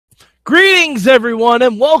Greetings, everyone,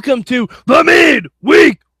 and welcome to the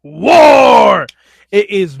Midweek War! It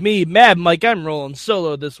is me, Mad Mike. I'm rolling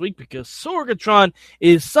solo this week because Sorgatron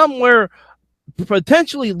is somewhere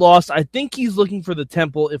potentially lost. I think he's looking for the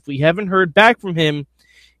temple. If we haven't heard back from him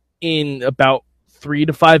in about 3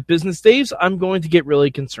 to 5 business days, I'm going to get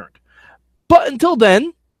really concerned. But until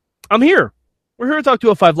then, I'm here. We're here to talk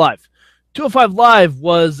 205 Live. 205 Live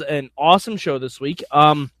was an awesome show this week. If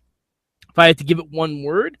I had to give it one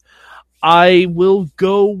word, I will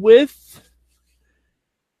go with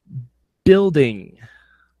building.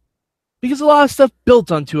 Because a lot of stuff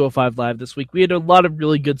built on 205 Live this week. We had a lot of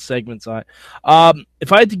really good segments on it.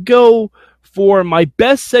 If I had to go for my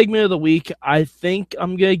best segment of the week, I think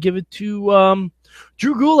I'm going to give it to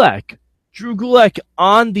Drew Gulak. Drew Gulak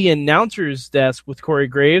on the announcer's desk with Corey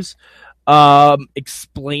Graves,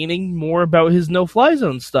 explaining more about his no-fly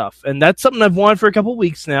zone stuff. And that's something I've wanted for a couple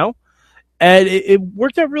weeks now. And it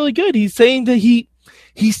worked out really good. He's saying that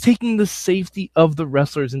he's taking the safety of the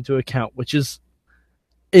wrestlers into account, which is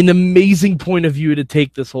an amazing point of view to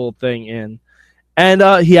take this whole thing in. And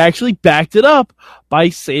he actually backed it up by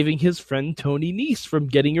saving his friend Tony Nese from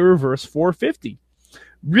getting a reverse 450.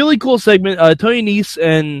 Really cool segment. Tony Nese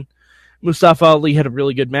and Mustafa Ali had a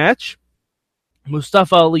really good match.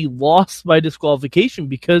 Mustafa Ali lost by disqualification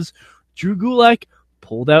because Drew Gulak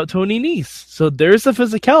pulled out Tony Nese. So there's the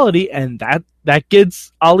physicality, and that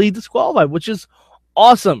gets Ali disqualified, which is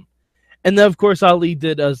awesome. And then, of course, Ali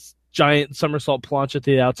did a giant somersault planche at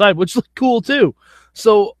the outside, which looked cool, too.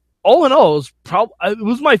 So, all in all, it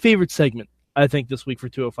was my favorite segment, I think, this week for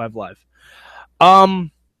 205 Live.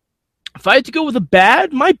 If I had to go with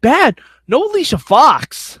my bad. No Alicia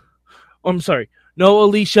Fox. Oh, I'm sorry. No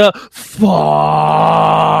Alicia Fox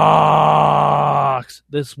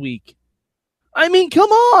this week. I mean, come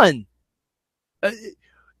on.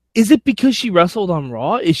 Is it because she wrestled on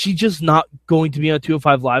Raw? Is she just not going to be on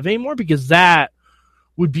 205 Live anymore? Because that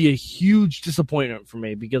would be a huge disappointment for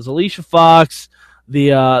me. Because Alicia Fox,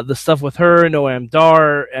 the stuff with her, Noam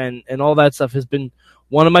Dar, and all that stuff has been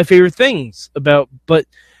one of my favorite things about. But,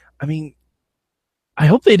 I mean, I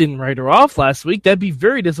hope they didn't write her off last week. That'd be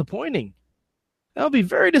very disappointing. That would be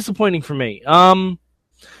very disappointing for me.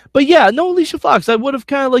 But yeah, no Alicia Fox. I would have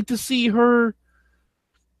kind of liked to see her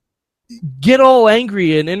get all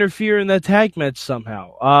angry and interfere in that tag match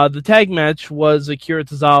somehow. The tag match was Akira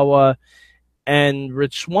Tozawa and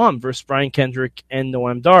Rich Swann versus Brian Kendrick and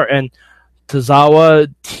Noam Dar. And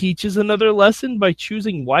Tozawa teaches another lesson by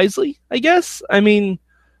choosing wisely, I guess. I mean,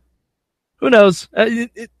 who knows?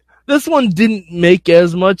 This one didn't make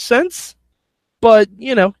as much sense, but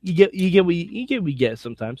you know, you get what you get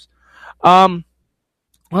sometimes.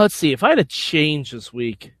 Let's see. If I had to change this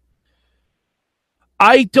week,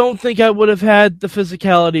 I don't think I would have had the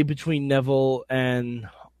physicality between Neville and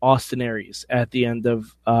Austin Aries at the end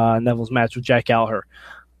of Neville's match with Jack Gallagher.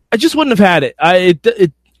 I just wouldn't have had it. I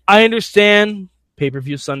understand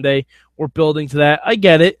pay-per-view Sunday. We're building to that. I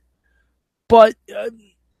get it, but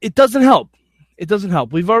it doesn't help. It doesn't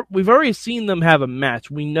help. We've already seen them have a match.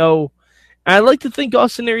 We know. And I like to think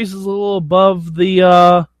Austin Aries is a little above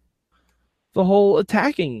the whole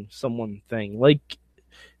attacking someone thing. Like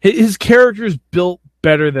his character's built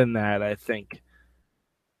better than that, I think.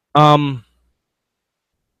 I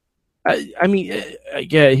mean,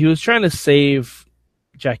 yeah, he was trying to save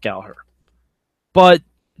Jack Gallagher, but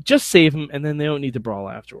just save him, and then they don't need to brawl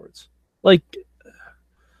afterwards. Like,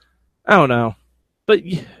 I don't know, but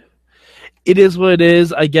it is what it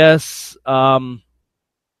is, I guess. You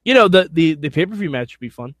know, the pay-per-view match should be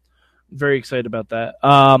fun. I'm very excited about that.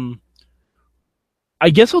 I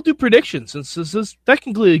guess I'll do predictions since this is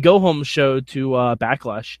technically a go-home show to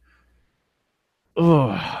Backlash.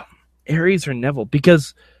 Ugh, Aries or Neville?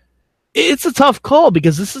 Because it's a tough call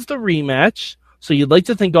because this is the rematch. So you'd like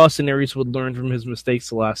to think Austin Aries would learn from his mistakes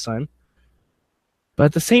the last time. But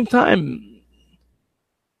at the same time,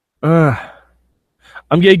 I'm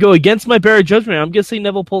going to go against my better judgment. I'm going to say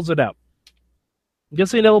Neville pulls it out.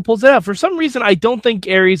 For some reason, I don't think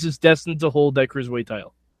Aries is destined to hold that Cruiserweight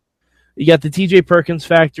title. You got the TJ Perkins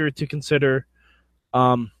factor to consider.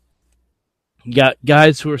 You got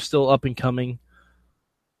guys who are still up and coming.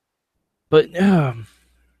 But yeah,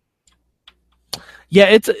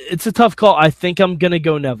 it's a tough call. I think I'm gonna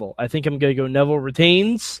go Neville. Neville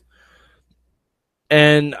retains,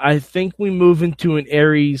 and I think we move into an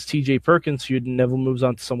Aries TJ Perkins feud, and Neville moves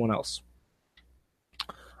on to someone else.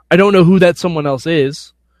 I don't know who that someone else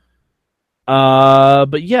is.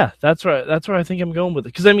 But yeah, that's right. That's where I think I'm going with it.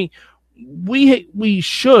 Because I mean, we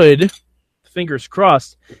should, fingers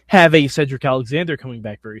crossed, have a Cedric Alexander coming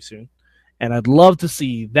back very soon, and I'd love to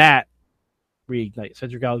see that reignite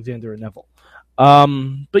Cedric Alexander and Neville.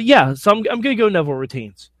 But yeah, so I'm going to go Neville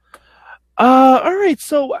retains. All right,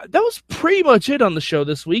 so that was pretty much it on the show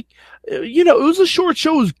this week. It was a short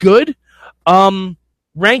show. It was good.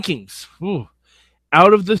 Rankings. Ooh.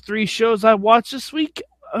 Out of the 3 shows I watched this week,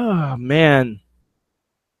 oh, man.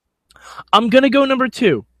 I'm going to go number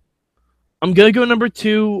 2.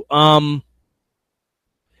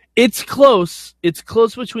 It's close. It's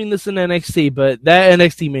close between this and NXT, but that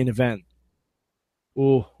NXT main event.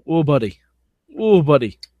 Oh, buddy.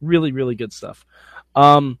 Really, really good stuff.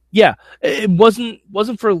 Yeah, it wasn't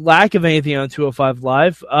for lack of anything on 205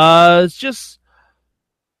 Live. It's just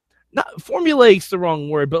not formulaic's the wrong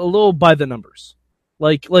word, but a little by the numbers.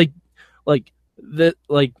 Like we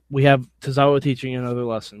have Tozawa teaching another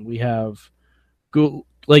lesson. We have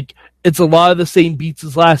it's a lot of the same beats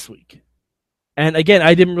as last week. And again,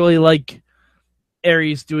 I didn't really like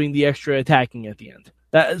Aries doing the extra attacking at the end.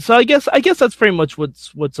 So I guess that's pretty much what's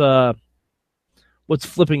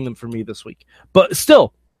flipping them for me this week. But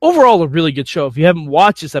still, overall, a really good show. If you haven't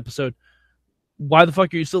watched this episode, why the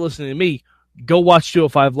fuck are you still listening to me? Go watch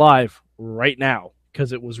 205 Live right now,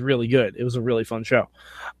 because it was really good. It was a really fun show.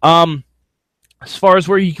 As far as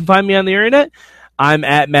where you can find me on the internet, I'm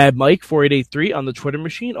at MadMike4883 on the Twitter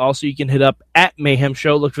machine. Also, you can hit up at Mayhem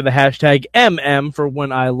Show. Look for the hashtag MM for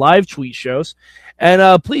when I live tweet shows.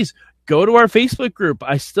 And please, go to our Facebook group.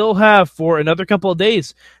 I still have, for another couple of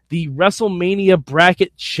days, the WrestleMania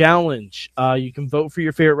Bracket Challenge. You can vote for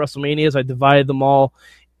your favorite WrestleManias. I divided them all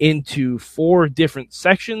into 4 different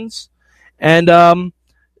sections. And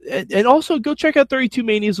also go check out 32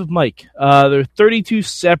 Manias with Mike. There are 32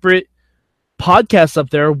 separate podcasts up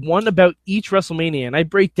there, one about each WrestleMania, and I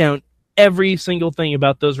break down every single thing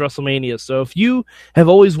about those WrestleManias. So if you have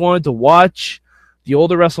always wanted to watch the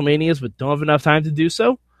older WrestleManias but don't have enough time to do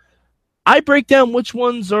so, I break down which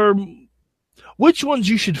ones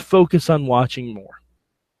you should focus on watching more.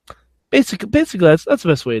 Basically, that's the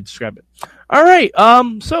best way to describe it. All right,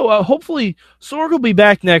 so hopefully Sorg will be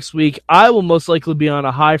back next week. I will most likely be on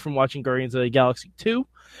a high from watching Guardians of the Galaxy 2,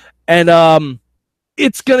 and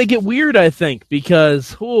it's gonna get weird, I think,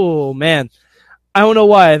 because oh man, I don't know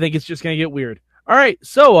why. I think it's just gonna get weird. All right,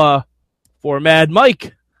 so for Mad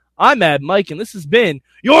Mike, I'm Mad Mike, and this has been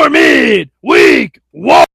your Midweek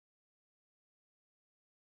War.